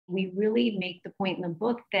We really make the point in the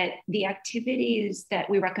book that the activities that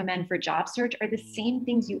we recommend for job search are the same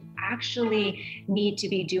things you actually need to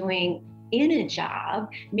be doing in a job,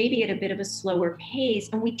 maybe at a bit of a slower pace.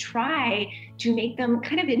 And we try to make them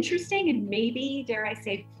kind of interesting and maybe, dare I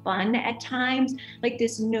say, fun at times. Like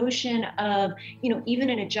this notion of, even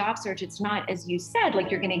in a job search, it's not, as you said, like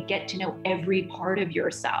you're going to get to know every part of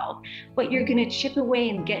yourself, but you're going to chip away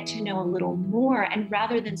and get to know a little more. And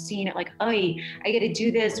rather than seeing it like, oh, I got to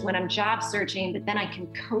do this when I'm job searching, but then I can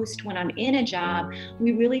coast when I'm in a job,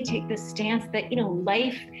 we really take the stance that,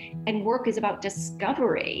 life and work is about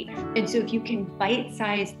discovery. And so if you can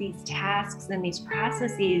bite-size these tasks and these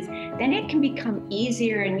processes, then it can become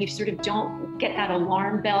easier and you sort of don't get that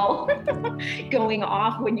alarm bell going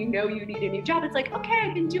off when you know you need a new job. It's like, okay,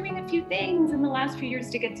 I've been doing a few things in the last few years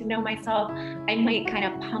to get to know myself. I might kind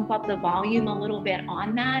of pump up the volume a little bit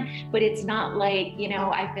on that, but it's not like,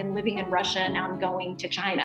 I've been living in Russia and now I'm going to China.